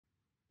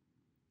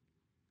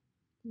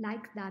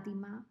Like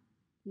Dadima,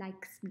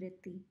 like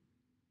Smriti.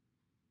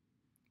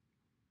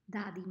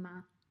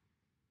 Dadima.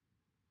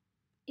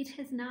 It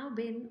has now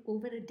been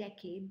over a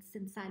decade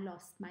since I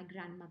lost my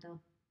grandmother.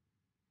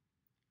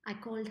 I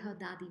called her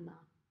Dadima.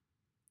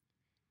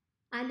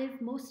 I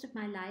lived most of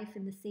my life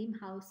in the same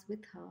house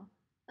with her,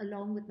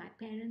 along with my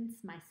parents,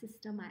 my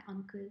sister, my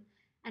uncle,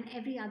 and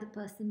every other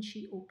person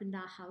she opened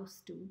our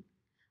house to,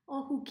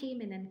 or who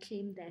came in and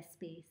claimed their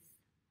space.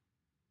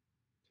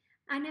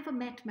 I never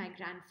met my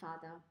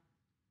grandfather.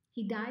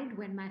 He died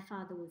when my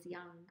father was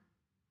young.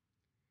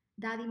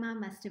 Dadima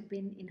must have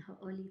been in her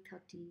early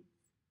 30s.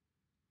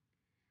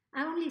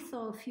 I only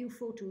saw a few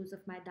photos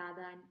of my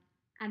dada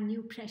and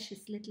knew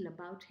precious little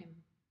about him.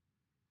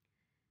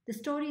 The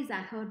stories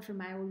I heard from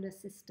my older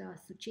sister,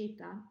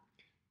 Sucheta,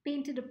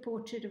 painted a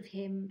portrait of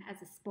him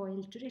as a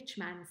spoiled rich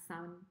man's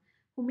son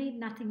who made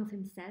nothing of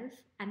himself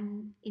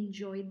and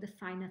enjoyed the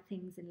finer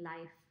things in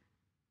life.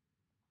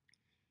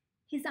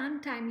 His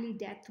untimely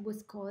death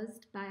was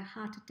caused by a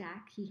heart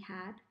attack he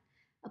had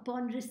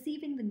upon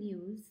receiving the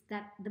news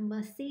that the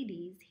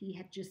Mercedes he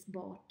had just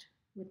bought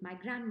with my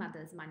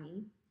grandmother's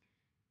money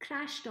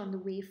crashed on the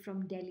way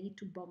from Delhi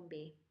to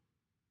Bombay.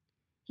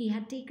 He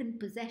had taken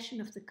possession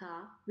of the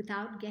car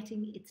without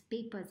getting its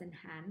papers in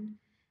hand,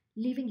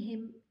 leaving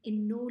him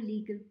in no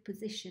legal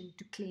position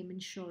to claim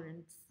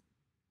insurance.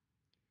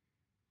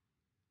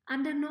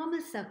 Under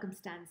normal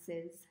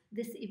circumstances,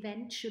 this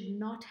event should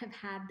not have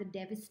had the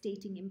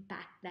devastating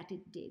impact that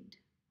it did.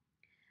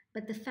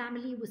 But the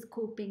family was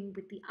coping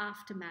with the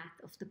aftermath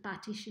of the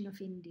partition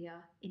of India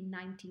in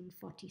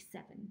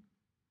 1947.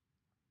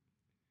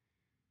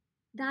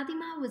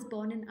 Dadima was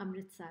born in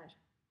Amritsar,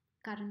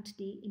 current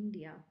day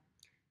India,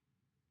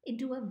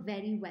 into a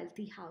very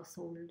wealthy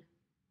household.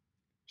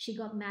 She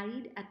got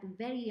married at the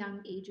very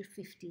young age of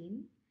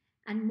 15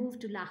 and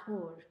moved to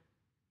Lahore,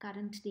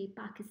 current day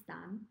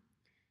Pakistan,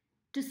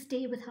 to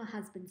stay with her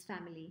husband's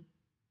family.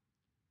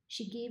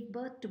 She gave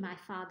birth to my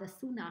father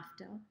soon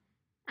after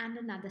and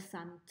another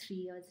son 3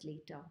 years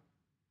later.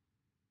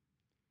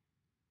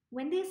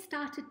 When they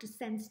started to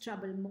sense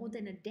trouble more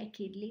than a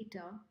decade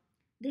later,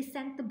 they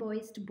sent the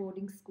boys to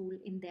boarding school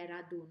in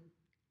Dehradun,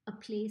 a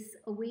place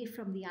away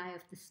from the eye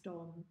of the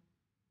storm.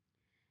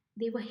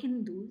 They were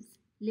Hindus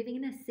living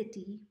in a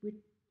city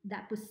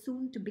that was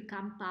soon to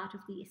become part of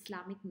the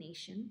Islamic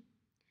nation.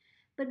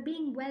 But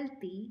being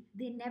wealthy,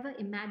 they never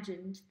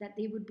imagined that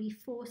they would be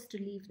forced to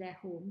leave their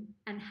home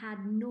and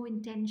had no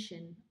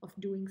intention of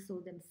doing so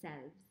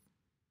themselves.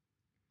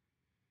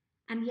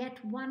 And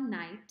yet one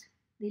night,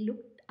 they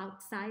looked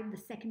outside the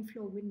second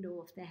floor window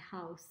of their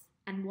house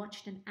and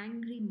watched an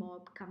angry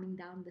mob coming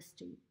down the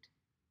street.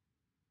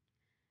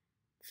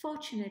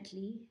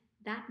 Fortunately,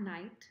 that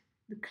night,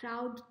 the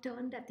crowd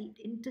turned at the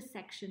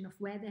intersection of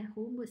where their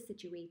home was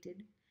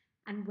situated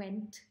and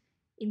went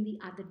in the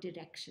other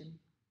direction.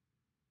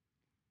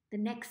 The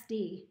next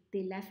day,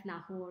 they left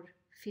Lahore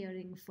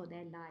fearing for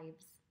their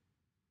lives.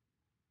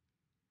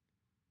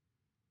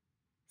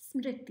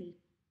 Smriti.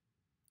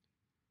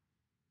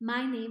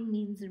 My name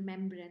means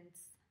remembrance.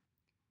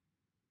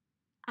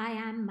 I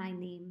am my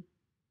name.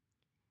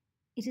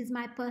 It is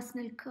my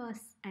personal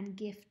curse and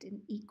gift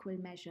in equal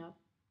measure.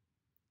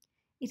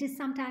 It is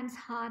sometimes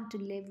hard to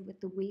live with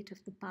the weight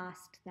of the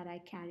past that I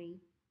carry.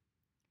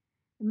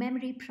 The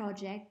Memory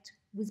Project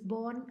was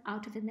born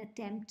out of an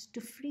attempt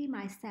to free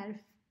myself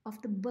of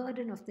the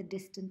burden of the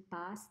distant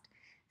past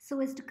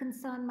so as to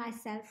concern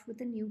myself with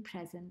the new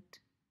present,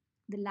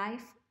 the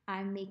life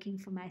I am making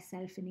for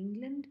myself in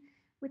England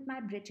with my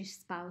British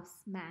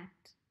spouse,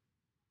 Matt.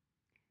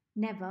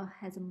 Never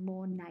has a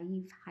more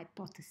naive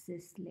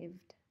hypothesis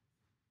lived.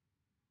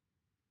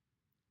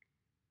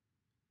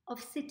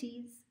 Of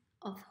cities,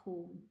 of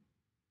home.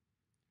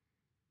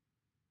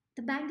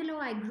 The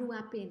Bangalore I grew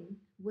up in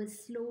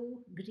was slow,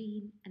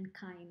 green, and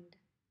kind.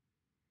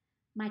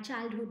 My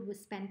childhood was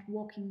spent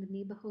walking the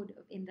neighborhood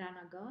of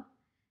Indranagar,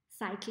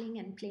 cycling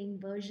and playing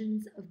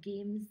versions of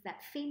games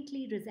that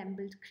faintly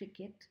resembled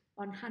cricket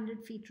on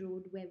 100 Feet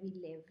Road where we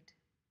lived.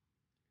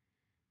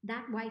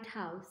 That white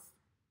house,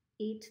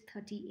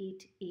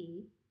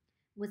 838A,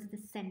 was the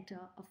center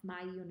of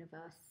my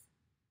universe.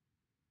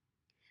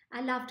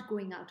 I loved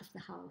going out of the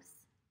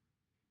house.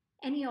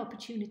 Any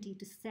opportunity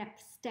to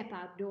step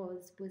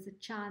outdoors was a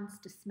chance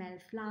to smell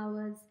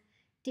flowers,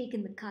 take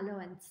in the color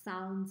and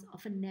sounds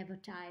of a never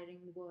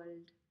tiring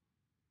world.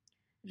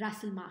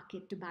 Russell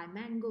Market to buy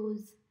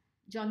mangoes,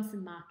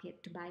 Johnson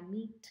Market to buy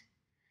meat,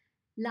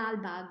 Lal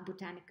Bagh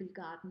Botanical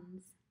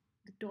Gardens,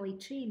 the toy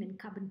train in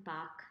Cubbon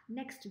Park,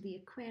 next to the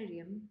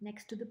aquarium,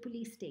 next to the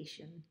police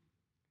station.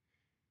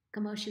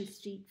 Commercial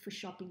Street for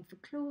shopping for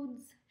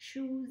clothes,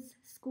 shoes,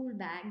 school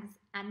bags,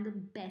 and the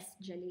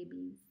best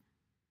jalebis.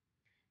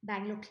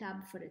 Bangalore Club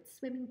for its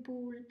swimming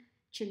pool,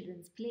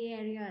 children's play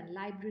area and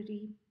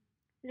library,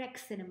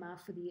 Rex Cinema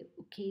for the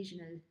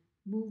occasional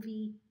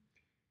movie,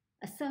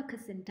 a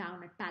circus in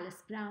town at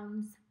Palace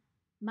Grounds,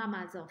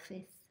 Mama's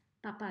office,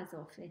 Papa's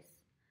office,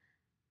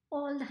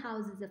 all the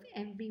houses of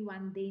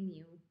everyone they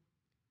knew.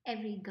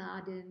 Every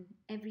garden,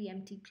 every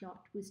empty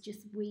plot was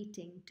just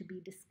waiting to be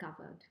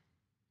discovered.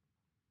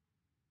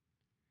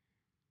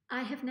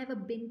 I have never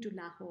been to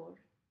Lahore.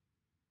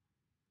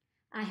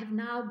 I have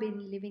now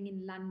been living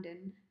in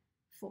London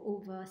for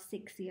over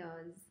 6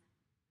 years.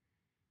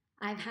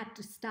 I've had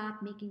to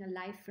start making a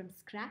life from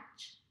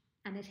scratch,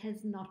 and it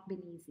has not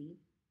been easy.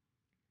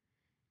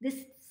 This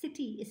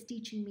city is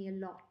teaching me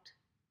a lot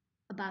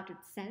about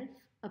itself,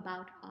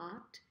 about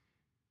art,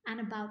 and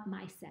about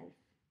myself.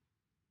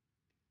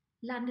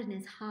 London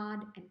is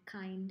hard and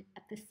kind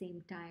at the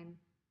same time.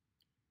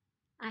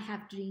 I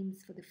have dreams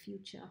for the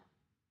future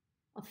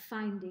of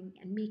finding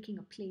and making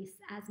a place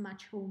as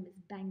much home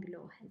as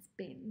Bangalore has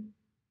been.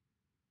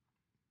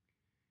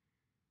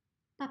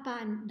 Papa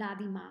and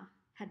Dadima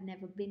had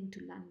never been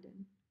to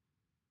London.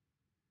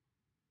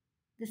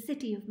 The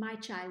city of my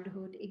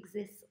childhood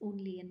exists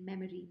only in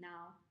memory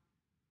now.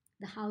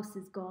 The house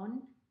is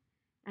gone,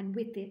 and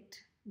with it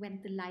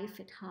went the life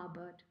it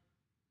harbored.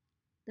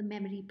 The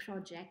memory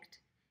project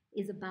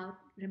is about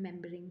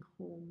remembering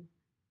home.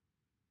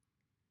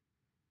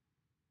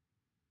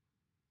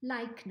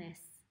 Likeness.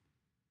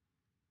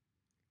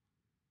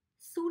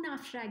 Soon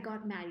after I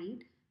got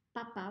married,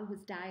 Papa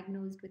was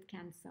diagnosed with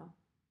cancer.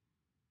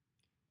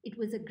 It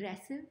was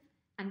aggressive,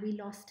 and we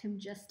lost him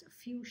just a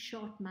few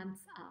short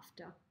months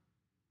after.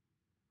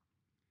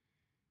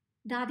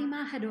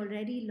 Dadima had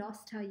already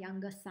lost her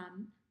younger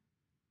son,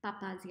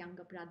 Papa's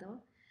younger brother,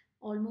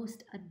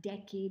 almost a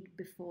decade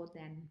before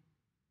then.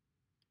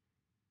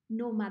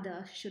 No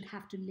mother should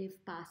have to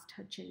live past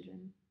her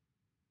children.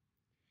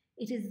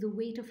 It is the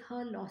weight of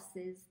her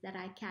losses that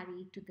I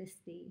carry to this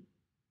day.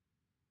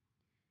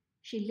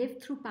 She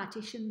lived through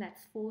partition that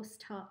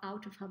forced her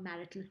out of her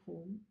marital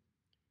home.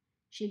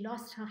 She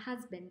lost her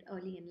husband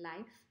early in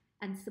life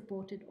and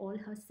supported all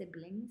her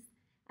siblings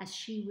as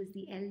she was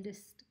the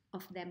eldest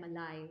of them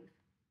alive.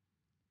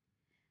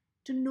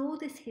 To know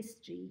this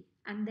history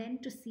and then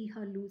to see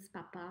her lose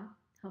Papa,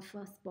 her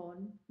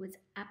firstborn, was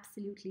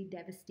absolutely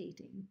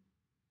devastating.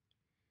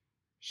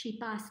 She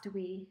passed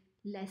away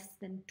less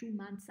than 2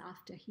 months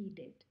after he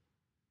did.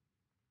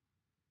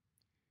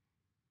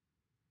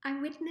 I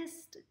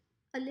witnessed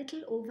a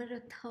little over a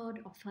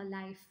third of her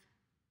life.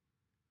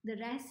 The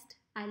rest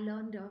I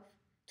learned of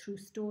through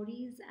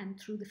stories and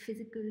through the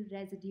physical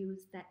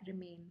residues that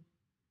remain.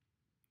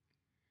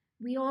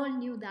 We all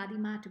knew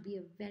Dadima to be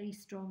a very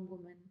strong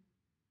woman.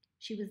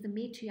 She was the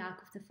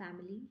matriarch of the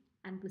family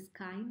and was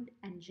kind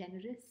and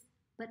generous,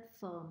 but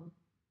firm.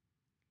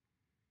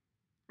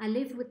 I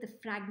live with the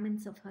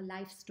fragments of her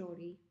life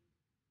story.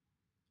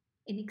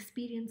 In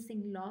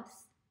experiencing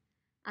loss,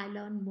 I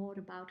learn more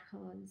about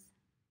hers.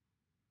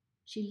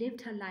 She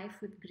lived her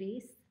life with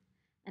grace,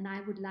 and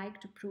I would like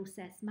to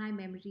process my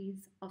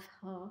memories of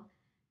her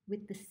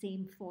with the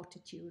same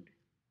fortitude.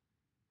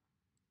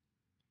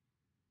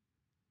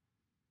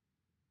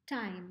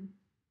 Time.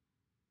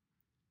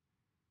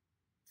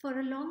 For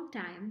a long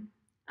time,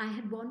 I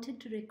had wanted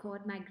to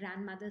record my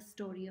grandmother's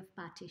story of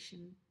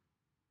partition.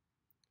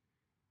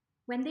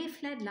 When they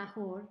fled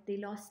Lahore, they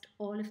lost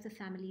all of the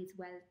family's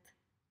wealth,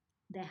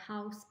 their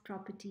house,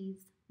 properties,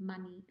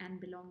 money, and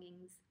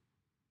belongings.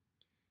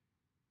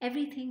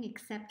 Everything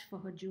except for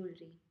her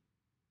jewelry.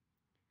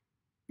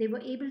 They were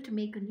able to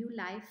make a new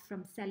life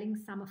from selling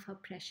some of her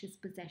precious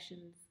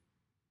possessions.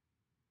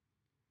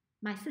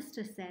 My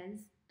sister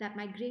says that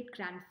my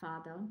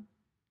great-grandfather,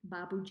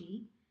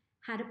 Babuji,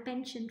 had a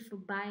penchant for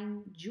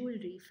buying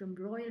jewelry from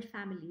royal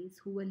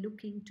families who were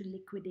looking to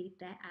liquidate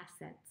their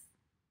assets.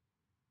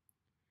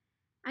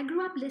 I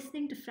grew up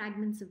listening to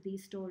fragments of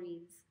these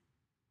stories.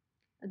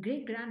 A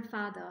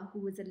great-grandfather who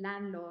was a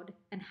landlord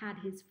and had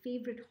his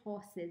favorite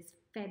horses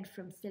fed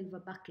from silver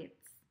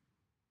buckets.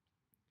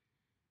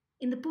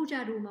 In the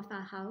puja room of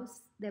our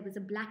house, there was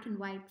a black and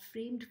white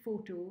framed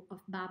photo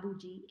of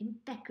Babuji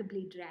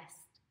impeccably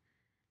dressed,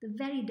 the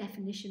very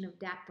definition of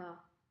dapper,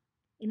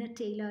 in a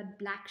tailored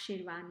black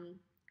sherwani,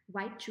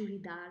 white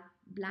churidar,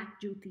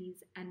 black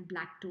jutis, and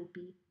black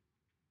topi.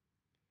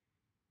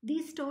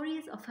 These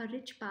stories of her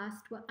rich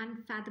past were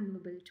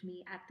unfathomable to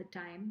me at the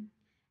time,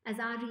 as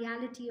our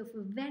reality of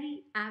a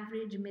very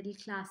average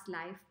middle-class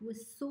life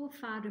was so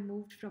far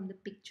removed from the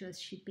pictures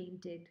she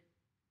painted.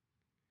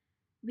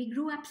 We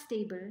grew up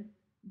stable,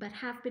 but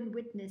have been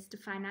witness to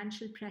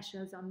financial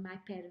pressures on my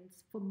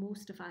parents for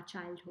most of our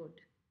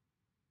childhood.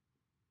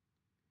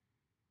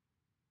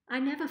 I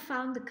never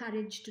found the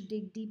courage to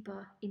dig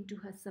deeper into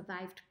her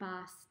survived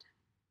past.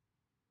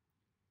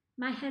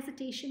 My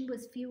hesitation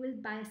was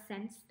fueled by a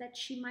sense that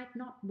she might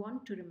not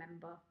want to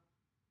remember.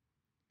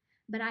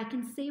 But I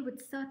can say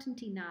with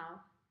certainty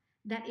now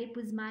that it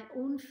was my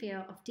own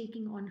fear of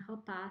taking on her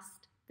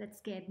past that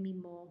scared me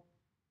more.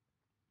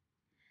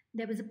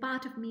 There was a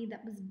part of me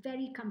that was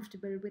very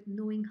comfortable with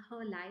knowing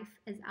her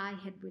life as I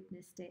had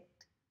witnessed it.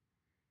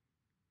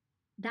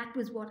 That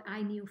was what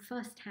I knew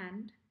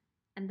firsthand,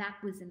 and that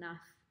was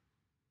enough.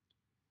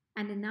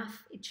 And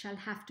enough it shall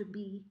have to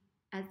be,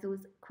 as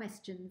those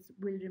questions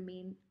will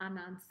remain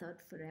unanswered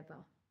forever.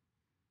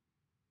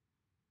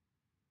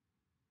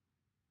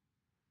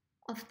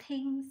 Of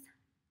things,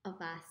 of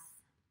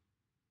us.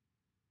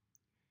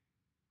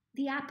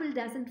 The apple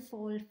doesn't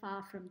fall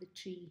far from the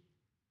tree.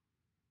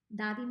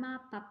 Dadima,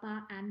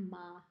 Papa, and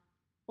Ma,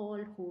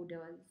 all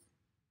hoarders.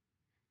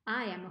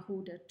 I am a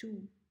hoarder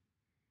too.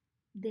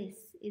 This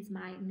is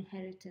my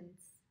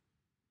inheritance.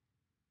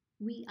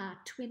 We are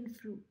twin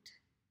fruit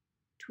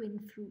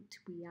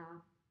we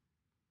are.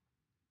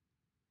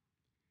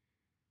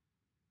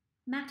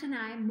 Matt and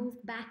I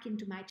moved back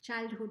into my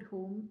childhood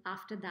home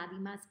after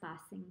Dadima's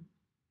passing.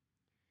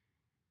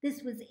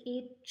 This was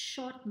 8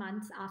 short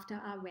months after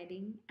our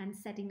wedding and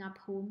setting up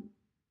home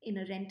in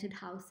a rented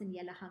house in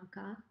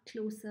Yelahanka,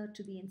 closer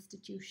to the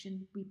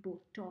institution we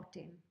both taught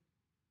in.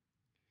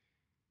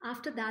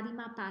 After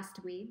Dadima passed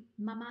away,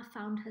 Mama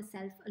found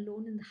herself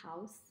alone in the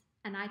house,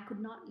 and I could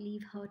not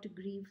leave her to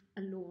grieve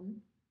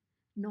alone,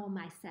 nor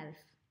myself.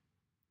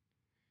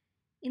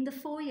 In the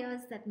 4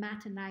 years that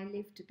Matt and I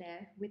lived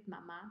there with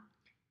Mama,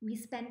 we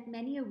spent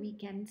many a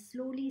weekend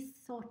slowly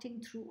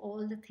sorting through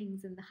all the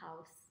things in the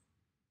house.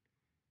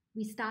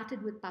 We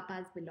started with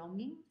Papa's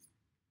belongings,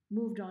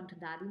 moved on to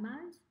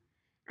Dadima's,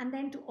 and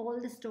then to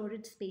all the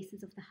storage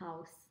spaces of the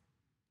house.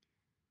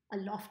 A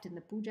loft in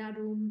the puja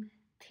room,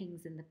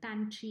 things in the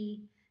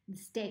pantry, the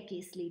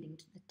staircase leading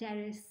to the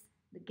terrace,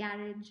 the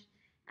garage,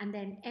 and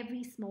then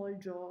every small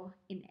drawer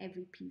in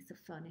every piece of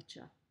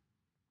furniture.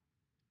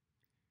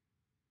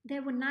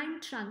 There were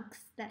 9 trunks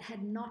that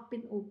had not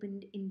been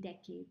opened in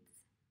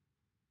decades,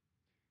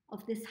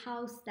 of this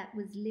house that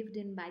was lived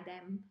in by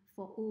them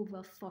for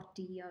over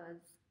 40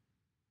 years.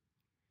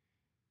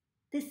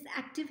 This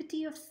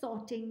activity of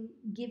sorting,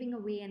 giving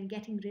away, and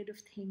getting rid of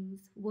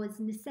things was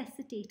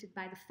necessitated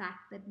by the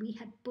fact that we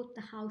had put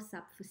the house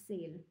up for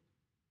sale.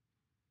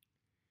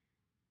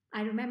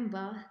 I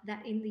remember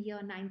that in the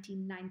year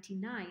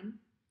 1999,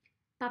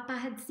 Papa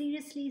had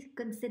seriously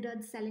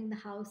considered selling the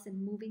house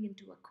and moving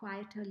into a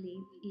quieter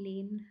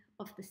lane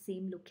of the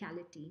same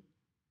locality.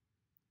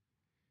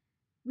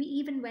 We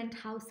even went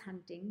house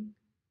hunting,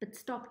 but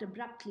stopped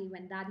abruptly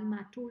when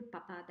Dadima told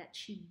Papa that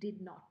she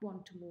did not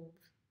want to move.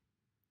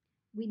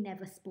 We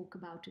never spoke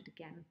about it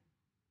again.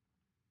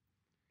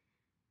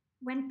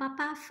 When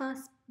Papa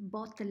first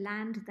bought the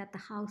land that the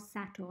house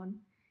sat on,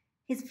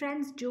 his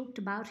friends joked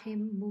about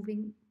him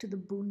moving to the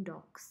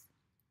boondocks.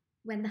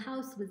 When the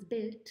house was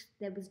built,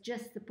 there was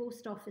just the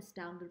post office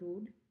down the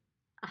road,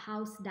 a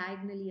house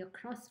diagonally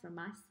across from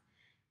us,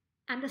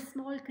 and a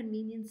small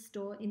convenience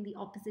store in the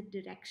opposite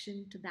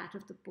direction to that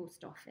of the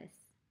post office.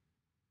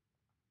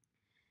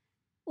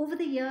 Over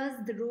the years,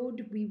 the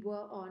road we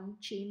were on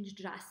changed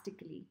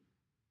drastically.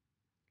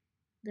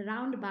 The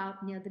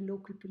roundabout near the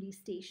local police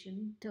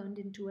station turned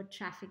into a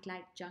traffic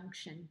light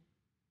junction.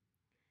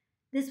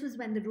 This was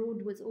when the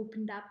road was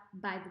opened up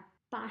by the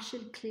partial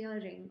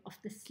clearing of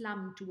the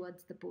slum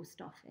towards the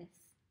post office.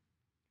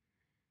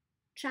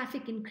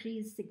 Traffic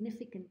increased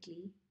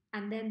significantly,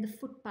 and then the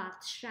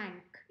footpath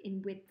shrank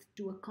in width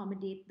to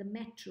accommodate the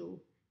metro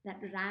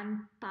that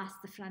ran past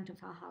the front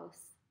of our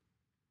house.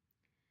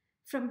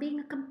 From being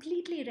a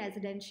completely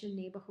residential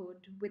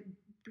neighborhood with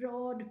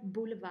broad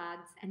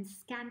boulevards and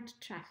scant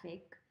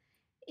traffic,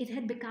 it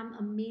had become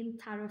a main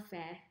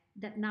thoroughfare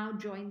that now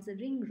joins a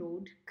ring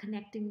road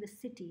connecting the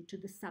city to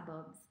the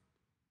suburbs.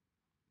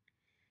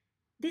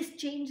 This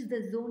changed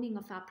the zoning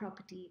of our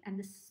property, and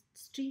the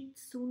street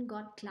soon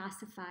got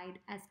classified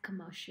as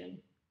commercial.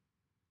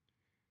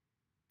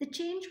 The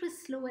change was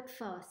slow at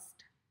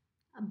first.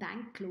 A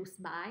bank close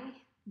by,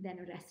 then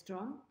a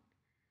restaurant,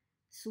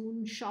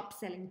 soon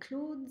shops selling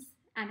clothes,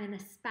 and in a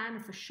span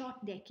of a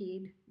short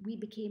decade, we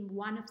became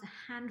one of the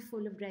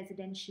handful of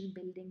residential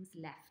buildings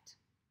left.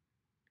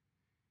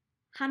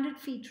 100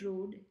 Feet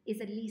Road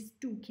is at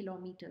least 2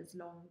 kilometers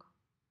long.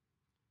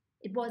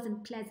 It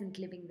wasn't pleasant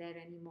living there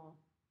anymore.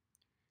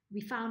 We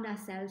found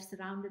ourselves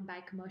surrounded by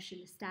commercial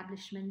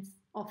establishments,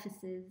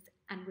 offices,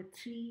 and with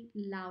 3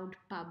 loud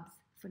pubs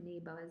for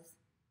neighbors.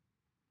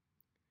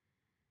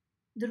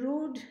 The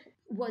road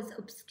was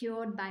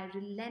obscured by a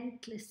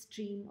relentless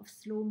stream of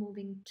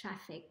slow-moving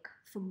traffic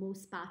for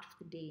most part of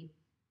the day.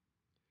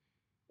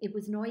 It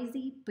was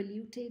noisy,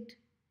 polluted,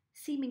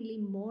 seemingly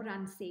more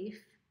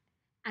unsafe,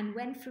 and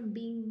went from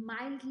being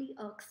mildly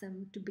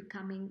irksome to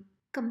becoming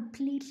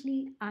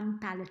completely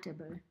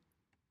unpalatable.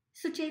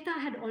 Sucheta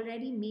had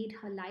already made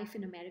her life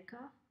in America,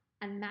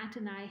 and Matt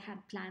and I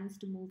had plans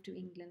to move to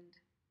England.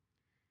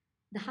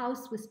 The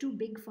house was too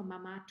big for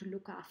Mama to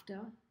look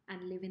after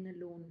and live in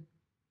alone.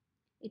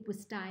 It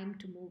was time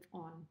to move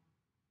on.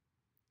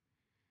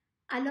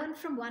 I learned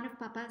from one of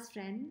Papa's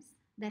friends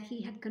that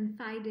he had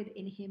confided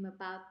in him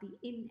about the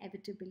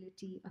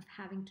inevitability of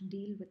having to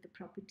deal with the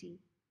property.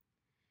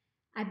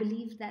 I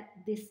believe that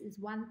this is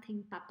one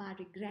thing Papa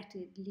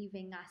regretted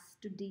leaving us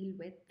to deal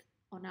with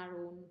on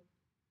our own.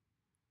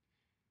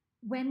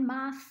 When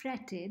Ma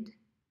fretted,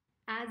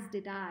 as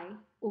did I,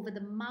 over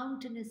the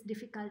mountainous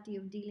difficulty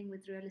of dealing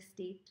with real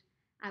estate,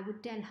 I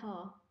would tell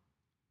her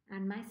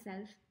and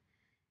myself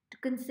to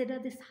consider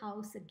this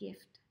house a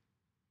gift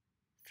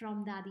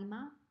from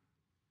Dadima,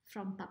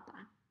 from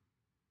Papa.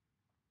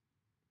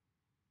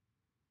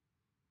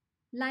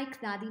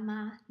 Like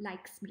Dadima,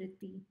 like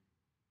Smriti.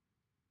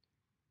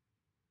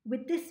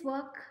 With this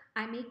work,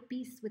 I make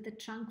peace with a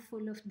trunk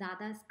full of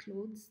Dada's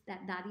clothes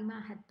that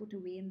Dadima had put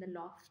away in the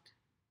loft.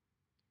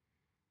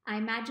 I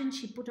imagine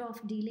she put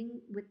off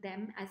dealing with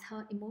them as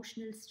her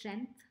emotional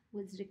strength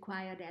was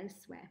required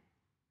elsewhere.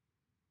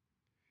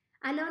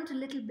 I learned a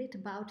little bit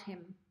about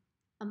him,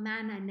 a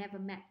man I never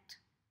met.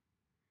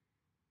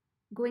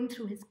 Going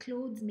through his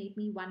clothes made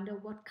me wonder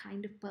what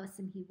kind of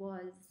person he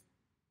was.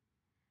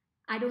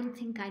 I don't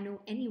think I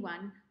know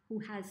anyone who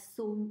has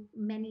so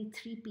many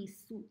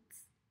three-piece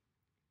suits.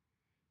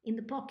 In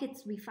the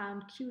pockets, we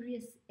found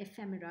curious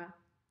ephemera,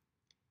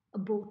 a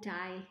bow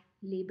tie,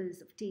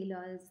 labels of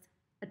tailors,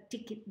 a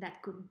ticket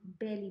that could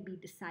barely be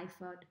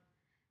deciphered,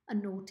 a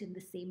note in the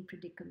same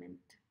predicament.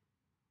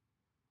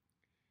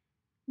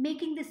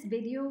 Making this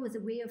video was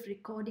a way of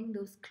recording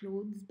those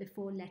clothes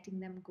before letting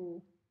them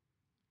go,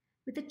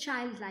 with a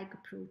childlike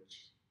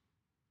approach,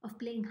 of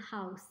playing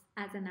house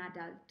as an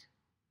adult,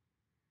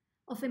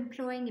 of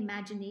employing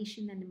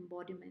imagination and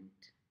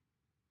embodiment.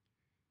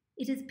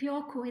 It is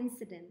pure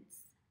coincidence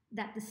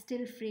that the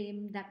still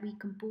frame that we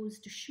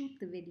composed to shoot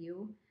the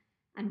video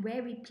and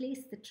where we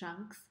placed the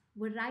trunks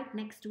were right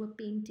next to a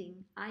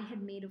painting I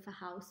had made of a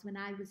house when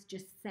I was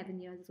just 7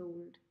 years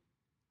old.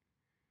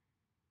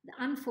 The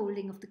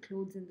unfolding of the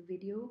clothes in the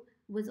video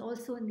was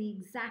also in the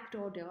exact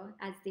order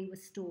as they were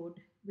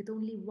stored, with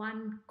only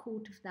one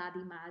coat of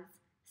Dadima's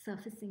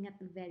surfacing at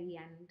the very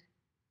end.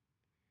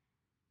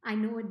 I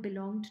know it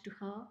belonged to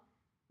her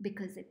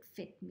because it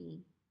fit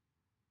me.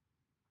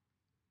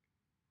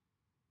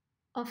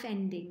 Of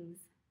endings.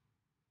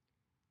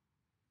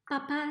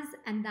 Papa's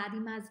and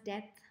Dadima's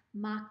death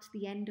marked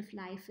the end of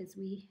life as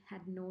we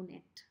had known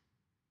it.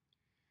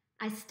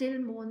 I still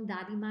mourn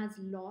Dadima's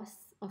loss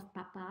of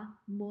Papa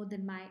more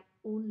than my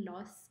own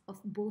loss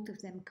of both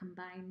of them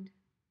combined.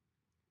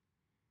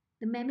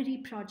 The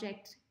Memory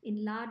Project,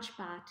 in large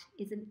part,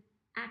 is an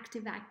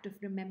active act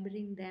of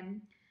remembering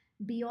them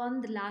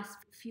beyond the last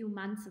few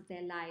months of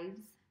their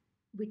lives,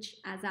 which,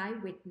 as I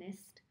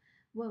witnessed,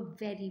 were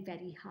very,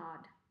 very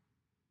hard.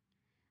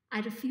 I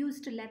refuse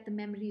to let the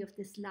memory of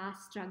this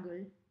last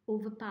struggle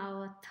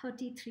overpower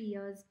 33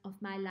 years of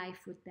my life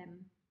with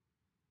them.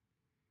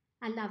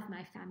 I love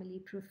my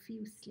family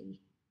profusely.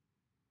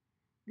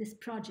 This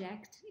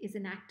project is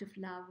an act of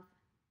love,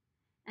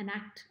 an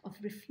act of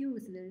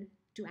refusal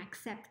to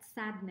accept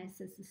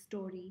sadness as the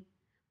story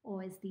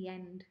or as the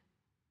end.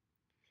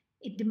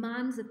 It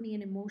demands of me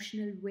an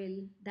emotional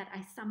will that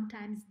I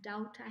sometimes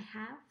doubt I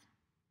have,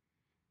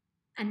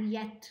 and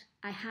yet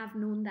I have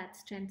known that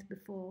strength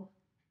before,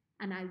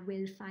 and I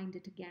will find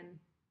it again.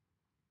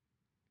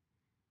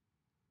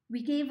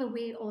 We gave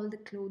away all the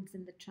clothes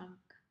in the trunk.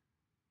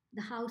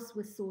 The house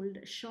was sold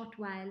a short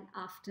while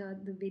after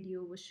the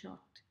video was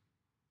shot.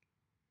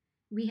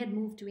 We had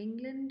moved to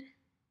England.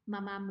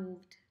 Mama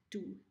moved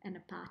to an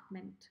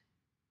apartment.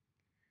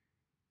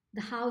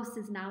 The house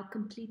is now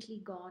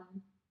completely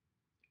gone.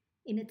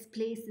 In its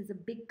place is a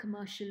big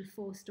commercial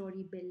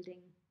 4-story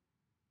building.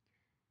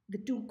 The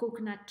 2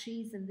 coconut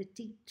trees and the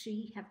teak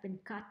tree have been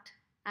cut,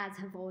 as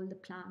have all the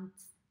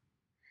plants.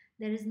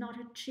 There is not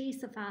a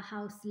trace of our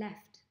house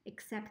left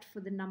except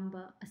for the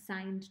number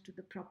assigned to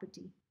the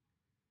property.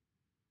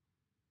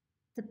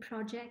 The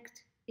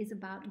project is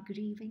about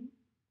grieving,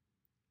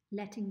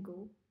 letting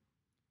go,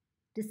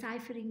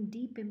 deciphering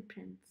deep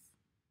imprints,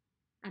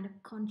 and a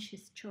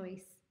conscious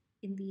choice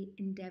in the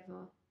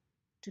endeavor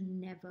to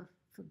never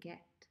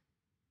forget.